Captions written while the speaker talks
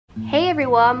Hey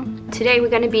everyone! Today we're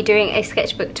going to be doing a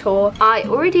sketchbook tour. I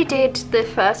already did the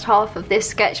first half of this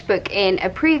sketchbook in a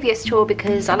previous tour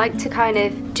because I like to kind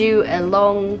of do a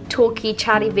long talky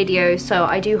chatty video, so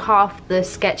I do half the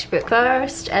sketchbook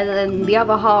first and then the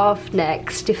other half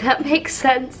next, if that makes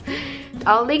sense.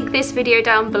 I'll link this video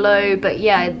down below, but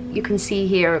yeah, you can see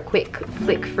here a quick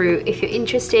flick through if you're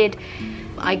interested.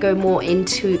 I go more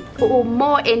into, or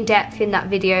more in depth in that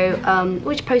video,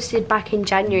 which posted back in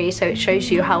January, so it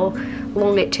shows you how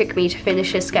long it took me to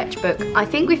finish a sketchbook. I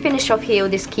think we finished off here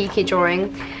with this Kiki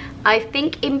drawing. I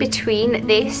think in between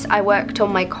this I worked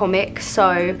on my comic,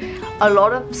 so a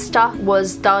lot of stuff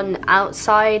was done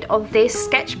outside of this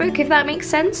sketchbook, if that makes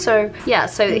sense. So yeah,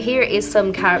 so here is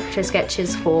some character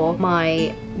sketches for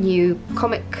my new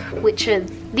comic, which are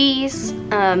these.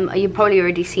 You've probably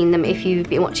already seen them if you've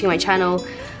been watching my channel.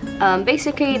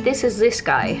 Basically this is this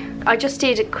guy. I just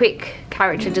did quick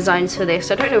character designs for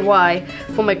this. I don't know why.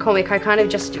 For my comic I kind of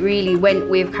just really went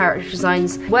with character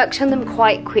designs, worked on them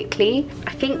quite quickly.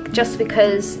 I think just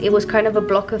because it was kind of a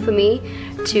blocker for me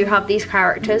to have these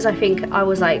characters. I think I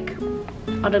was like,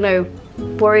 I don't know,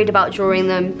 worried about drawing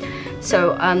them.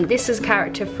 So this is a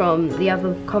character from the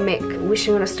other comic,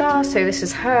 Wishing on a Star, so this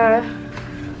is her.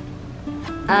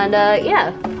 And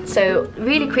yeah, so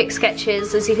really quick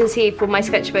sketches. As you can see for my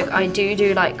sketchbook, I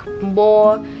do like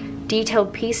more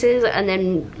detailed pieces, and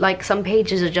then like some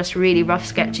pages are just really rough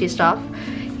sketchy stuff.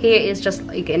 Here is just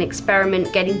like an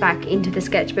experiment getting back into the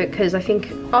sketchbook, because I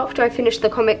think after I finish the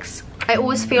comics I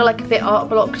always feel like a bit art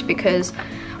blocked because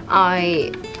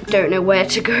I don't know where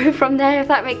to go from there, if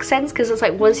that makes sense, because it's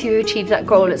like once you achieve that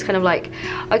goal it's kind of like,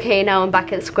 okay, now I'm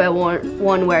back at square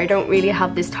one where I don't really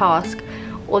have this task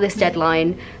or this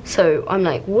deadline, so I'm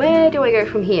like, where do I go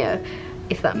from here,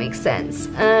 if that makes sense.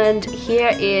 And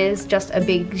here is just a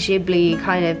big Ghibli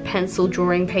kind of pencil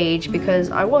drawing page, because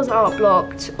I was art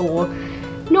blocked, or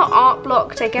not art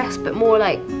blocked I guess, but more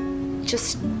like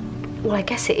just, well, I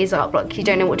guess it is art block. You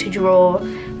don't know what to draw,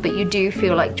 but you do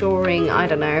feel like drawing, I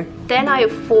don't know. Then I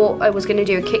thought I was going to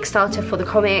do a Kickstarter for the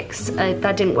comics.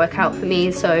 That didn't work out for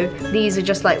me, so these are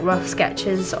just like rough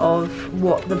sketches of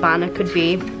what the banner could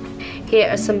be. Here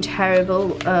are some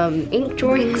terrible ink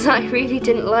drawings I really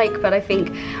didn't like, but I think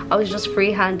I was just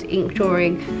freehand ink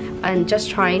drawing and just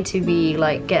trying to be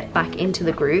like, get back into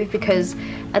the groove, because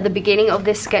at the beginning of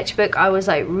this sketchbook I was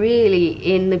like really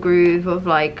in the groove of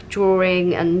like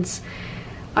drawing, and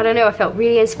I don't know, I felt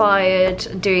really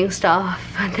inspired doing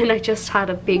stuff, and then I just had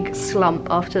a big slump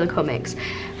after the comics.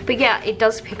 But yeah, it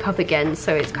does pick up again,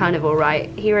 so it's kind of alright.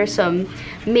 Here are some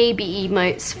maybe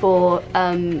emotes for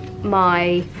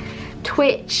my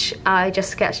Twitch. I just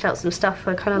sketched out some stuff.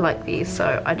 I kind of like these,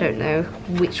 so I don't know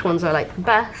which ones I like the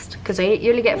best, because you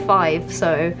only get 5,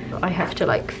 so I have to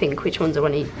like think which ones I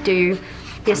want to do.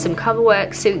 Here's some cover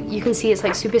work, so you can see it's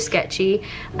like super sketchy.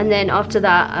 And then after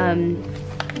that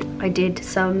I did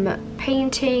some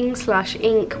painting /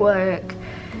 ink work,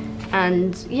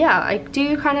 and yeah, I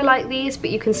do kind of like these,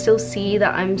 but you can still see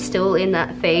that I'm still in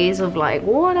that phase of like,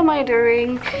 what am I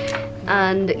doing?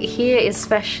 And here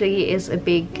especially is a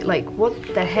big like, what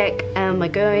the heck am I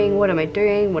going, what am I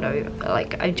doing, what are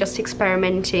I'm just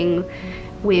experimenting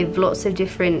with lots of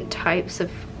different types of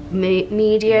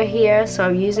media here. So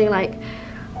I'm using like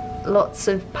lots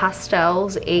of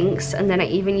pastels, inks, and then I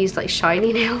even used like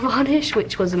shiny nail varnish,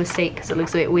 which was a mistake because it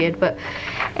looks a bit weird. But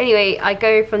anyway, I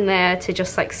go from there to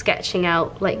just like sketching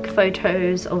out like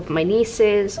photos of my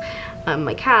nieces and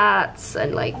my cats,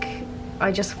 and like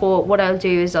I just thought what I'll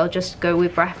do is I'll just go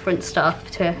with reference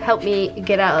stuff to help me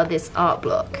get out of this art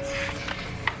block.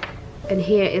 And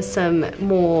here is some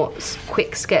more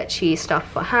quick sketchy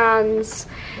stuff for hands,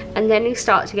 and then you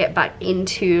start to get back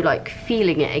into like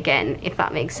feeling it again, if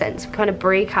that makes sense. We kind of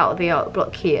break out of the art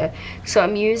block here. So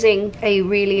I'm using a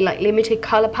really like limited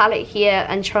color palette here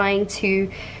and trying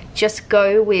to just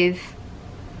go with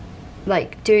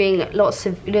like doing lots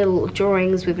of little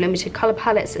drawings with limited color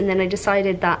palettes. And then I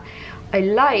decided that I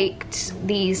liked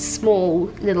these small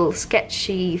little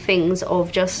sketchy things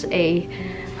of just a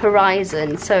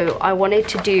horizon, so I wanted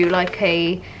to do like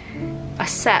a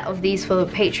set of these for the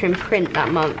Patreon print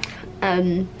that month.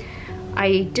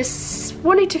 I just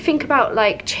wanted to think about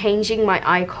like changing my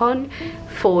icon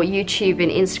for YouTube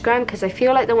and Instagram, because I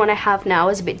feel like the one I have now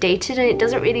is a bit dated and it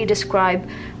doesn't really describe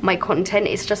my content.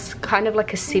 It's just kind of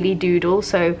like a silly doodle.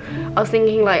 So I was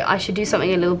thinking like I should do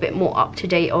something a little bit more up to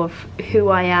date of who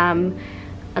I am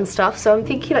and stuff. So I'm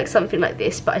thinking like something like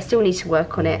this, but I still need to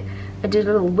work on it. I did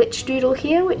a little witch doodle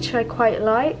here, which I quite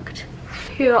liked.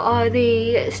 Here are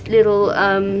the little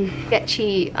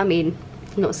sketchy, I mean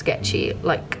not sketchy,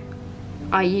 like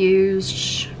I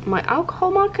used my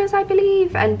alcohol markers, I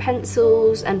believe, and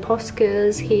pencils and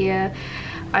Poscas here.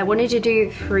 I wanted to do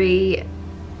 3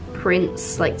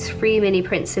 prints, like 3 mini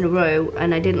prints in a row,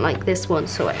 and I didn't like this one,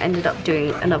 so I ended up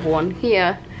doing another one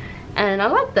here. And I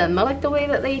like them. I like the way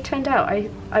that they turned out.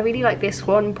 I really like this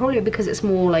one, probably because it's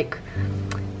more like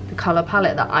the color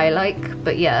palette that I like.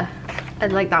 But yeah, I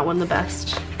like that one the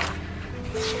best.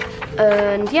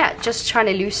 And yeah, just trying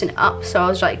to loosen it up. So I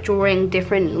was like drawing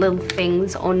different little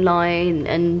things online,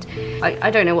 and I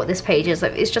don't know what this page is.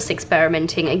 Like, it's just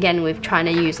experimenting again with trying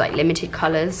to use like limited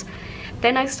colors.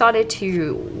 Then I started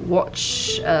to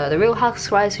watch The Real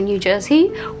Housewives of New Jersey.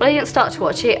 Well, I didn't start to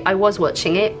watch it, I was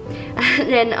watching it.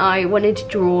 And then I wanted to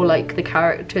draw like the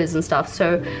characters and stuff.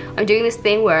 So I'm doing this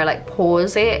thing where I like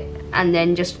pause it and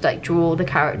then just like draw the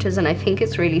characters, and I think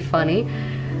it's really funny.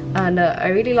 And I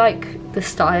really like the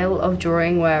style of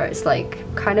drawing where it's like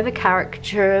kind of a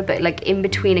caricature, but like in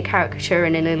between a caricature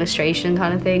and an illustration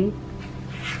kind of thing.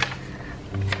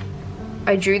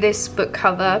 I drew this book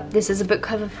cover. This is a book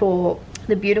cover for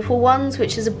The Beautiful Ones,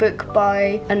 which is a book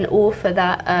by an author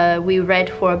that we read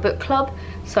for a book club.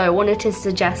 So I wanted to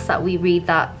suggest that we read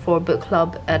that for a book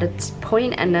club at a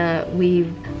point, and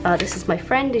this is my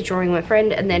friend, drawing my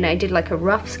friend, and then I did like a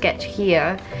rough sketch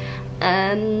here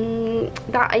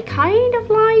that I kind of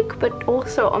like, but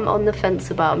also I'm on the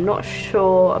fence about. I'm not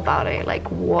sure about it, like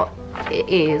what it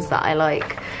is that I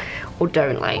like or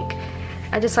don't like.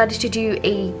 I decided to do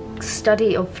a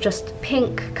study of just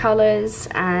pink colors,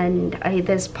 and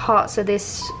there's parts of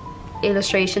this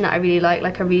illustration that I really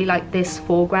like I really like this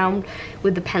foreground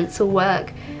with the pencil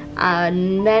work,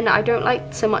 and then I don't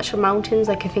like so much of mountains.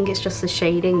 Like, I think it's just the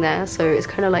shading there, so it's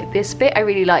kind of like this bit I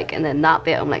really like, and then that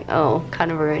bit I'm like, oh,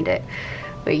 kind of ruined it.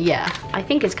 But yeah, I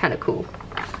think it's kind of cool.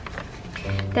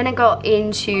 Then I got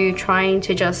into trying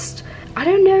to just, I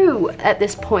don't know, at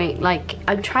this point, like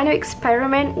I'm trying to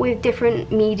experiment with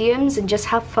different mediums and just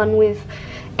have fun with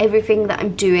everything that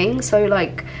I'm doing. So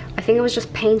like, I think I was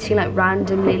just painting like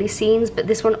random lily scenes, but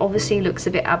this one obviously looks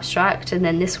a bit abstract, and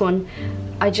then this one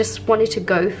I just wanted to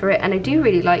go for it, and I do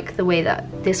really like the way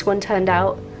that this one turned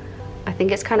out. I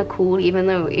think it's kind of cool, even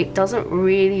though it doesn't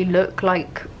really look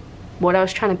like what I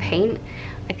was trying to paint.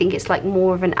 I think it's like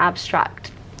more of an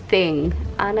abstract thing,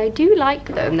 and I do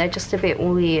like them. They're just a bit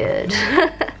weird.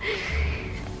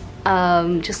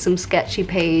 Just some sketchy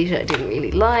page I didn't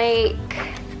really like.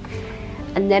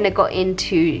 And then I got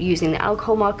into using the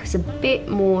alcohol markers a bit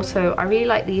more, so I really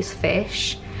like these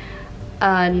fish.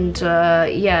 And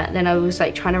yeah, then I was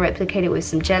like trying to replicate it with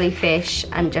some jellyfish,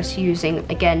 and just using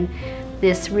again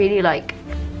this really like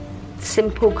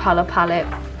simple color palette.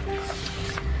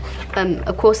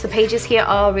 Of course the pages here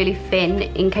are really thin,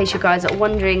 in case you guys are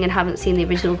wondering and haven't seen the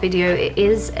original video. It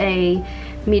is a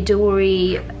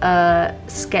Midori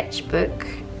sketchbook,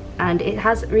 and it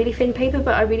has really thin paper,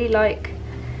 but I really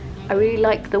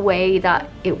like the way that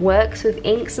it works with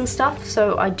inks and stuff,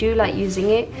 so I do like using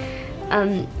it.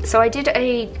 So I did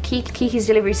a Kiki's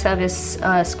Delivery Service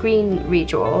screen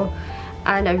redraw,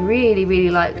 and I really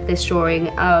liked this drawing.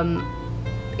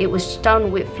 It was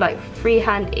done with like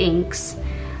freehand inks,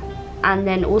 and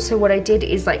then also what I did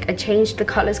is like I changed the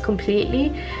colors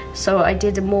completely. So I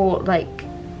did a more like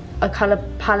a color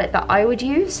palette that I would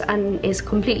use, and it's a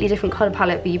completely different color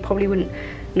palette, but you probably wouldn't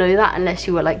know that unless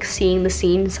you were like seeing the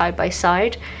scene side by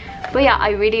side. But yeah,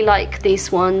 I really like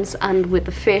these ones, and with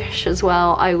the fish as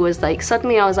well, I was like,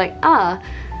 suddenly I was like,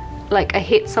 like I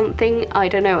hit something, I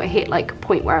don't know, I hit like a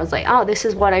point where I was like, this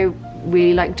is what I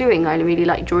really like doing. I really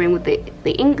like drawing with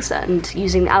the inks and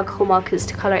using the alcohol markers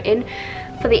to color in.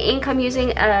 For the ink, I'm using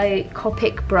a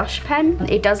Copic brush pen.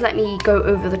 It does let me go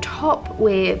over the top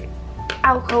with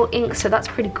alcohol ink, so that's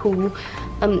pretty cool.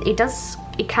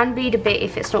 It can bleed a bit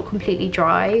if it's not completely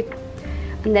dry.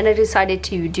 And then I decided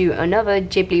to do another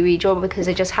Ghibli redraw because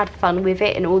I just had fun with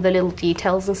it and all the little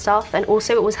details and stuff. And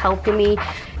also it was helping me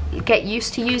get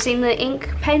used to using the ink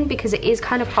pen, because it is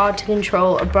kind of hard to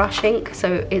control a brush ink.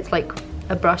 So it's like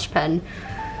a brush pen,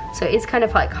 so it's kind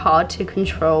of like hard to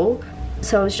control.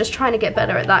 So I was just trying to get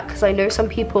better at that, because I know some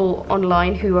people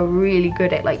online who are really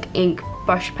good at like ink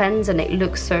brush pens, and it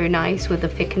looks so nice with the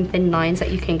thick and thin lines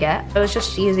that you can get. I was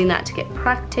just using that to get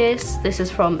practice. This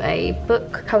is from a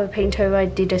book cover paint over. I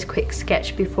did a quick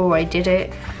sketch before I did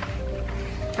it.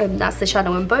 That's the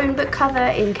Shadow and Bone book cover,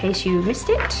 in case you missed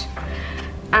it.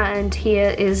 And here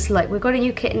is like, we've got a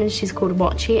new kitten, and she's called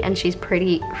Mochi, and she's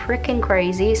pretty freaking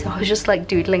crazy. So I was just like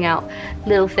doodling out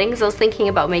little things. I was thinking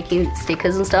about making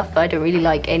stickers and stuff, but I don't really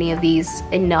like any of these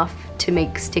enough to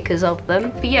make stickers of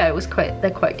them. But yeah,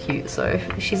 they're quite cute. So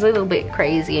she's a little bit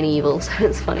crazy and evil, so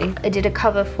it's funny. I did a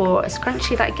cover for a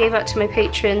scrunchie that I gave out to my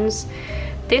patrons.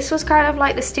 This was kind of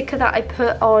like the sticker that I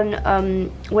put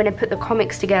on when I put the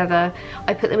comics together.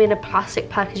 I put them in a plastic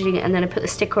packaging and then I put the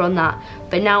sticker on that.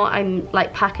 But now I'm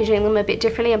like packaging them a bit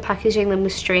differently. I'm packaging them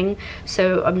with string,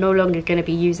 so I'm no longer going to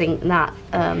be using that.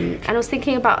 And I was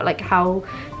thinking about like how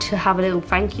to have a little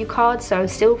thank you card, so I'm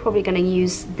still probably going to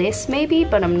use this maybe,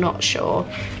 but I'm not sure.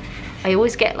 I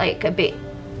always get like a bit,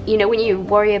 you know, when you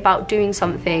worry about doing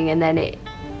something and then it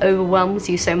overwhelms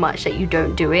you so much that you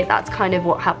don't do it. That's kind of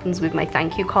what happens with my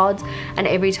thank you cards, and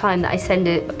every time that I send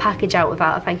a package out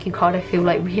without a thank you card I feel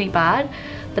like really bad,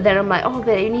 but then I'm like, oh,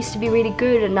 but it needs to be really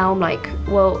good, and now I'm like,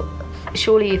 well,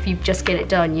 surely if you just get it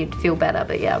done you'd feel better.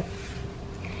 But yeah,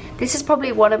 this is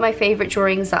probably one of my favorite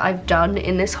drawings that I've done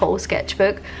in this whole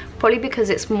sketchbook, probably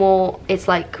because it's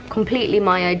like completely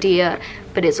my idea,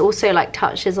 but it's also like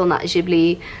touches on that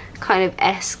Ghibli kind of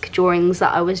esque drawings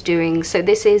that I was doing. So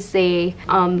this is the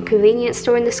convenience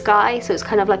store in the sky, so it's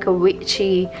kind of like a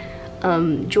witchy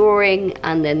drawing,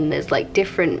 and then there's like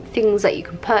different things that you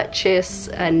can purchase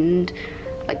and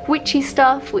like witchy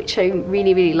stuff, which I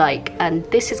really like. And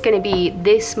this is going to be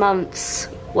this month's,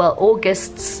 well,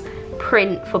 August's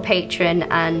print for Patreon,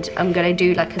 and I'm going to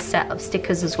do like a set of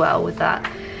stickers as well with that.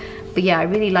 But yeah, I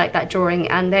really like that drawing.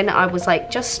 And then I was like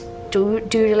just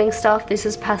doodling stuff. This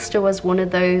is Pasta was one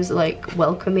of those like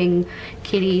welcoming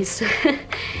kitties.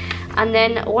 And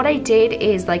then what I did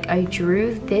is like I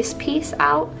drew this piece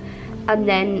out and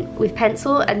then with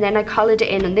pencil, and then I colored it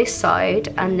in on this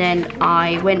side, and then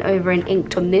I went over and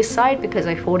inked on this side because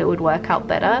I thought it would work out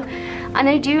better. And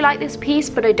I do like this piece,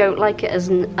 but I don't like it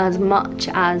as much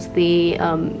as the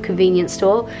convenience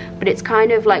store, but it's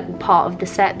kind of like part of the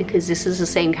set because this is the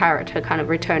same character kind of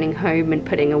returning home and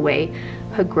putting away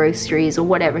her groceries or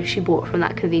whatever she bought from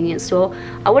that convenience store.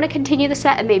 I want to continue the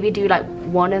set and maybe do like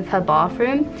one of her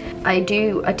bathroom. I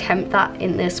do attempt that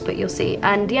in this, but you'll see.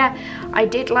 And yeah, I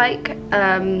did like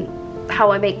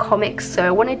how I make comics, so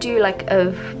I want to do like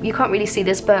you can't really see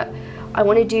this, but I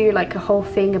want to do like a whole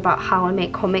thing about how I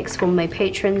make comics for my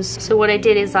patrons. So what I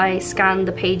did is I scanned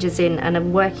the pages in and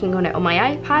I'm working on it on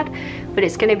my iPad, but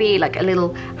it's going to be like a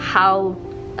little how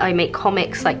I make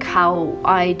comics, like how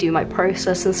I do my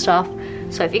process and stuff.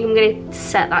 So I think I'm going to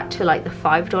set that to like the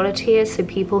 $5 tier, so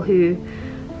people who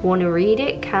want to read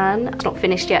it can. It's not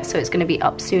finished yet, so it's going to be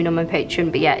up soon on my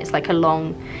Patreon, but yeah, it's like a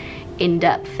long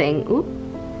in-depth thing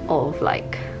of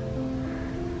like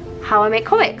how I make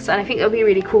comics, and I think it'll be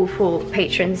really cool for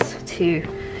patrons to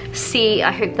see.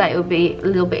 I hope that it'll be a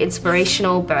little bit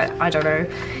inspirational, but I don't know,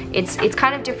 it's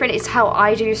kind of different. It's how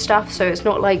I do stuff, so it's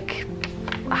not like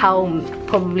how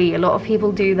probably a lot of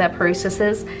people do their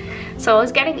processes. So I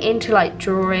was getting into like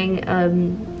drawing,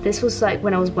 this was like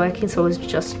when I was working, so I was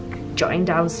just jotting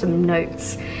down some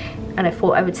notes, and I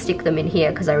thought I would stick them in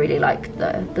here because I really like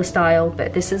the style.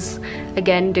 But this is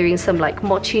again doing some like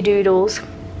mochi doodles,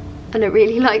 and I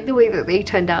really like the way that they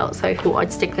turned out, so I thought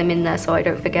I'd stick them in there so I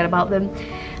don't forget about them.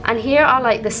 And here are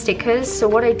like the stickers. So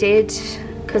what I did,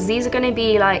 because these are going to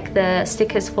be like the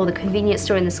stickers for the convenience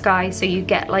store in the sky, so you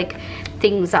get like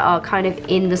things that are kind of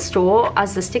in the store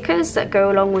as the stickers that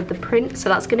go along with the print. So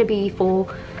that's going to be for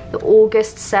the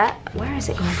August set. Where is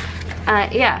it gone?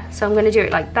 Yeah, so I'm going to do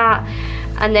it like that.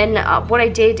 And then what I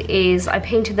did is I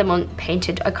painted them on,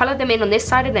 I colored them in on this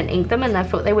side and then inked them, and I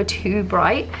thought they were too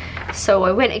bright. So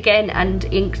I went again and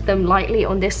inked them lightly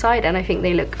on this side, and I think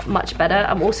they look much better.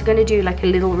 I'm also going to do like a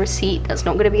little receipt that's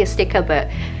not going to be a sticker, but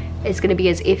it's going to be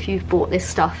as if you've bought this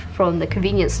stuff from the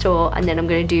convenience store. And then I'm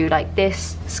going to do like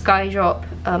this Skydrop.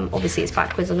 Obviously it's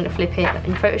backwards, I'm going to flip it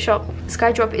in Photoshop.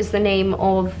 Skydrop is the name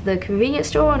of the convenience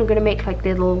store, and I'm going to make like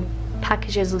little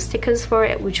packages of stickers for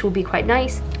it, which will be quite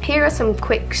nice. Here are some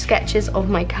quick sketches of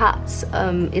my cats.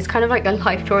 It's kind of like a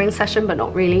life drawing session, but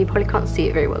not really. You probably can't see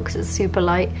it very well because it's super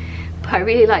light, but I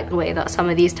really like the way that some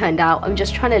of these turned out. I'm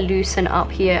just trying to loosen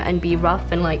up here and be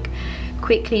rough and like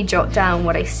quickly jot down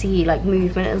what I see, like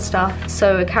movement and stuff.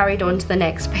 So I carried on to the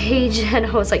next page and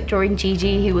I was like drawing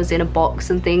Gigi, who was in a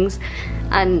box and things,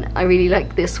 and I really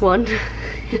like this one.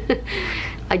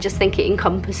 I just think it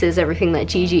encompasses everything that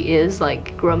Gigi is,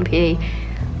 like grumpy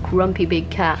big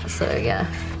cat. So yeah,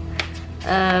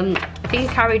 I think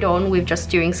I carried on with just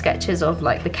doing sketches of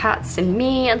like the cats and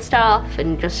me and stuff,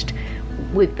 and just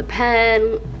with the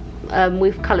pen,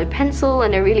 with colored pencil,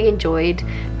 and I really enjoyed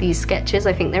these sketches.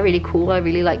 I think they're really cool. I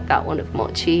really like that one of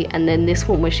Mochi, and then this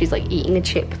one where she's like eating a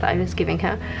chip that I was giving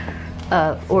her,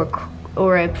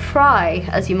 or a fry,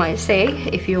 as you might say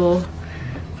if you're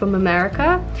from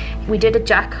America. We did a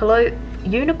jackalope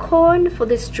unicorn for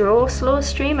this draw slaw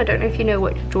stream. I don't know if you know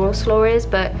what draw slaw is,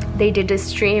 but they did a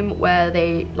stream where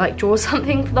they like draw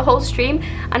something for the whole stream,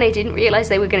 and I didn't realize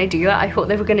they were going to do that. I thought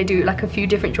they were going to do like a few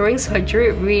different drawings, so I drew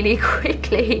it really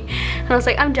quickly and I was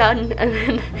like, I'm done. And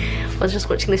then I was just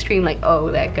watching the stream like,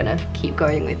 oh, they're gonna keep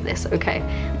going with this, okay.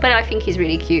 But I think he's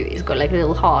really cute. He's got like a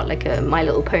little heart, like a My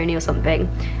Little Pony or something.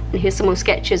 And here's some more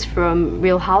sketches from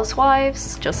Real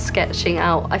Housewives, just sketching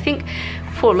out. I think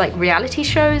for like reality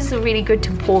shows, are really good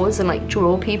to pause and like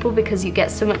draw people because you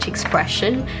get so much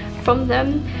expression from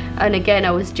them. And again,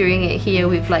 I was doing it here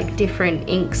with like different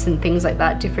inks and things like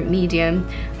that, different medium,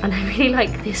 and I really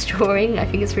like this drawing. I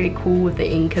think it's really cool with the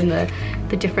ink and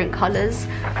the different colors.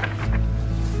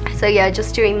 So yeah,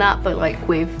 just doing that, but like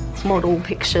with model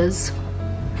pictures.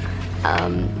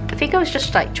 I think I was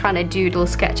just like trying to doodle,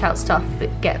 sketch out stuff, but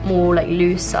get more like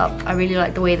loose up. I really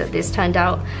like the way that this turned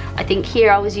out. I think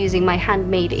here I was using my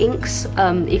handmade inks.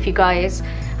 If you guys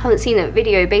haven't seen that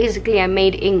video, basically I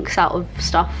made inks out of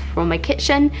stuff from my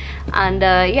kitchen, and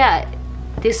yeah,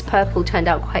 this purple turned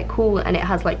out quite cool, and it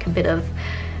has like a bit of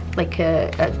like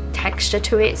a texture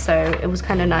to it, so it was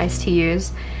kind of nice to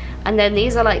use. And then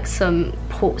these are like some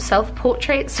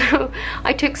self-portraits, so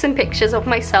I took some pictures of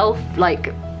myself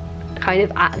like kind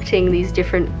of acting these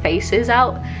different faces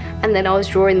out, and then I was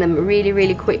drawing them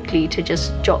really quickly to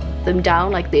just jot them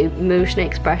down, like the emotion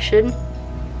expression.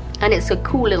 And it's a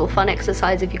cool little fun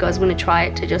exercise if you guys want to try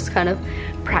it, to just kind of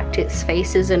practice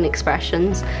faces and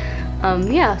expressions.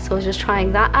 Yeah, so I was just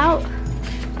trying that out.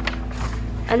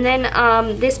 And then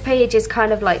this page is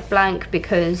kind of like blank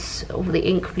because of the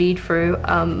ink bleed through,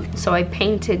 so I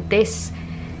painted this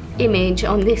image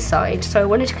on this side. So I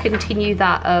wanted to continue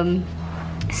that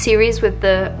series with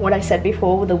the, what I said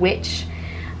before, with the witch,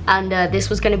 and this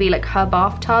was going to be like her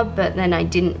bathtub, but then I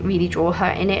didn't really draw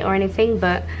her in it or anything,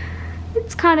 but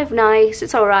it's kind of nice,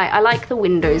 it's alright. I like the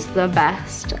windows the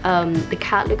best. The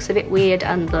cat looks a bit weird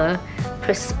and the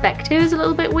perspective is a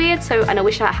little bit weird, so, and I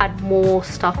wish I had more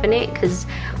stuff in it, because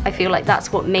I feel like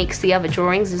that's what makes the other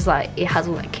drawings, is like it has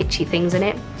all like kitschy things in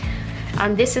it.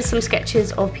 And this is some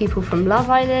sketches of people from Love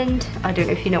Island. I don't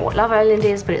know if you know what Love Island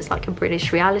is, but it's like a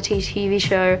British reality TV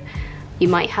show. You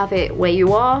might have it where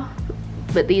you are,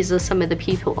 but these are some of the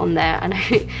people on there, and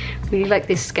I really like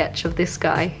this sketch of this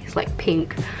guy. He's like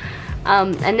pink.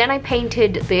 And then I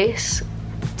painted this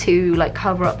to like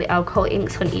cover up the alcohol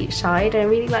inks on each side, and I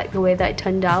really like the way that it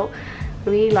turned out. I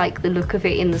really like the look of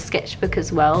it in the sketchbook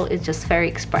as well. It's just very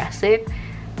expressive.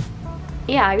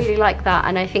 Yeah, I really like that,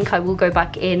 and I think I will go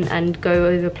back in and go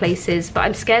over places, but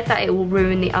I'm scared that it will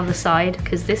ruin the other side,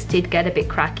 because this did get a bit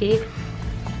cracky,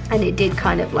 and it did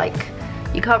kind of like,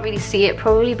 you can't really see it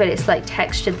probably, but it's like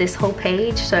textured this whole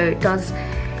page, so it does,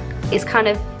 it's kind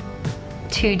of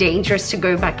too dangerous to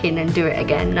go back in and do it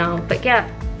again now. But yeah,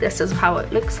 this is how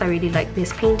it looks. I really like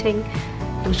this painting.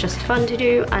 It was just fun to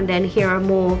do. And then here are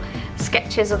more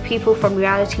sketches of people from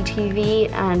reality TV,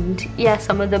 and yeah,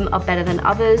 some of them are better than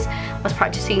others. I was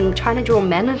practicing trying to draw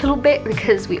men a little bit,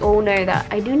 because we all know that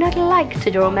I do not like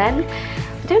to draw men.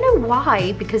 I don't know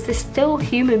why, because they're still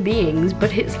human beings,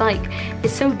 but it's like,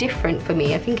 it's so different for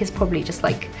me. I think it's probably just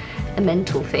like a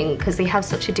mental thing, because they have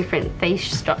such a different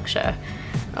face structure.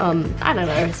 I don't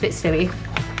know, it's a bit silly.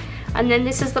 And then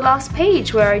this is the last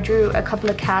page, where I drew a couple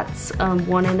of cats,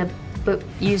 one in a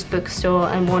used bookstore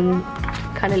and one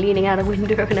kind of leaning out a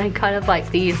window, and I kind of like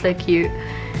these, they're cute.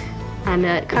 And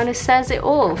it kind of says it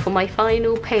all for my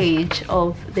final page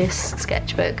of this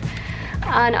sketchbook.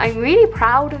 And I'm really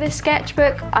proud of this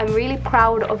sketchbook. I'm really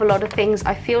proud of a lot of things.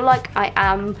 I feel like I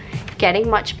am getting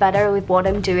much better with what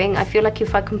I'm doing. I feel like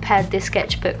if I compared this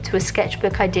sketchbook to a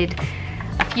sketchbook I did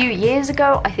a few years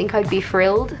ago, I think I'd be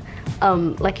thrilled.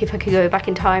 Like if I could go back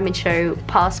in time and show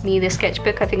past me this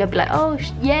sketchbook, I think I'd be like, oh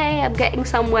yay, I'm getting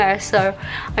somewhere. So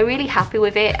I'm really happy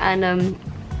with it, and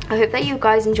I hope that you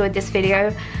guys enjoyed this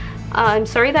video. I'm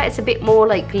sorry that it's a bit more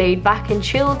like laid back and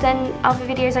chilled than other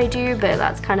videos I do, but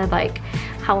that's kind of like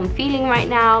how I'm feeling right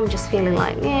now. I'm just feeling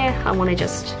like, yeah, I want to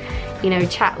just, you know,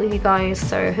 chat with you guys.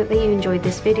 So I hope that you enjoyed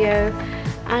this video,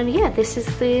 and yeah, this is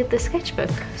the sketchbook.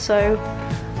 So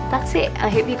that's it. I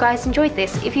hope you guys enjoyed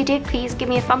this. If you did, please give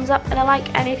me a thumbs up and a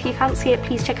like, and if you fancy it,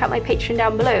 please check out my Patreon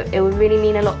down below. It would really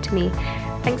mean a lot to me.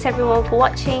 Thanks everyone for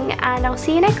watching, and I'll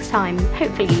see you next time,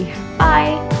 hopefully.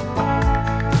 Bye!